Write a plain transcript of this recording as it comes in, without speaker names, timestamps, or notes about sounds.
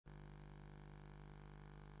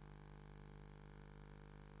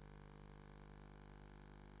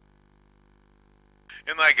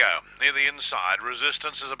In they go, near the inside.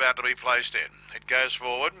 Resistance is about to be placed in. It goes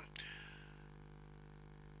forward.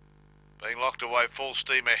 Being locked away full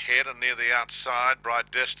steam ahead and near the outside.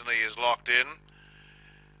 Bright Destiny is locked in.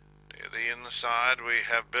 Near the inside we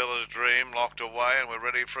have Bella's Dream locked away and we're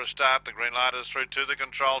ready for a start. The green light is through to the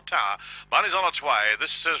control tower. Money's on its way.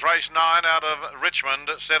 This is race 9 out of Richmond,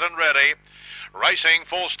 set and ready. Racing,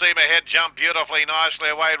 full steam ahead, jump beautifully, nicely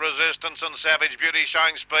away. Resistance and Savage Beauty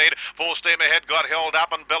showing speed. Full steam ahead, got held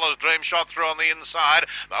up and Bella's Dream shot through on the inside.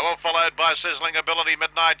 They were followed by Sizzling Ability,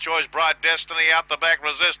 Midnight Choice, Bright Destiny out the back.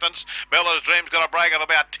 Resistance, Bella's Dream's got a break of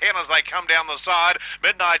about 10 as they come down the side.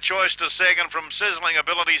 Midnight Choice to second from Sizzling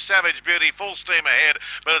Ability, Savage Beauty full steam ahead,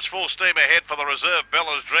 but it's full steam ahead for the reserve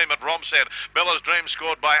Bella's Dream at Romset. Bella's Dream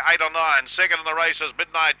scored by 8 or 9. Second in the race is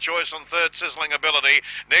Midnight Choice and third Sizzling Ability.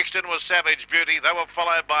 Next in was Savage Beauty. They were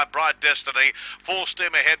followed by Bright Destiny. Full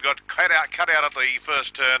steam ahead, got cut out at the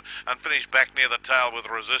first turn and finished back near the tail with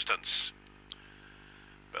Resistance.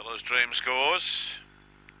 Bella's Dream scores.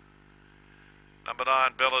 Number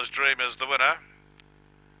 9, Bella's Dream is the winner.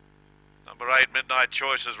 Number 8, Midnight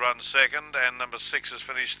Choice has run second, and number 6 has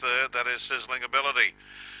finished third. That is Sizzling Ability.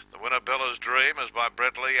 The winner, Bella's Dream, is by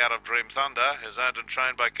Brett Lee out of Dream Thunder, is owned and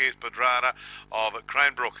trained by Keith Pedrana of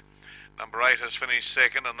Cranebrook. Number 8 has finished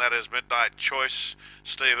second, and that is Midnight Choice.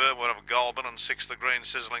 Steve Irwin of Goulburn, and 6th, the green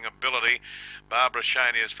Sizzling Ability. Barbara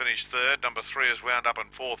Shaney has finished third. Number 3 has wound up in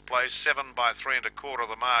 4th place. 7 by 3 1/4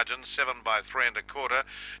 the margin. 7 by 3 1/4.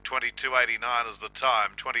 22.89 is the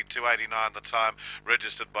time. 22.89 the time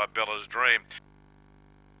registered by Bella's Dream.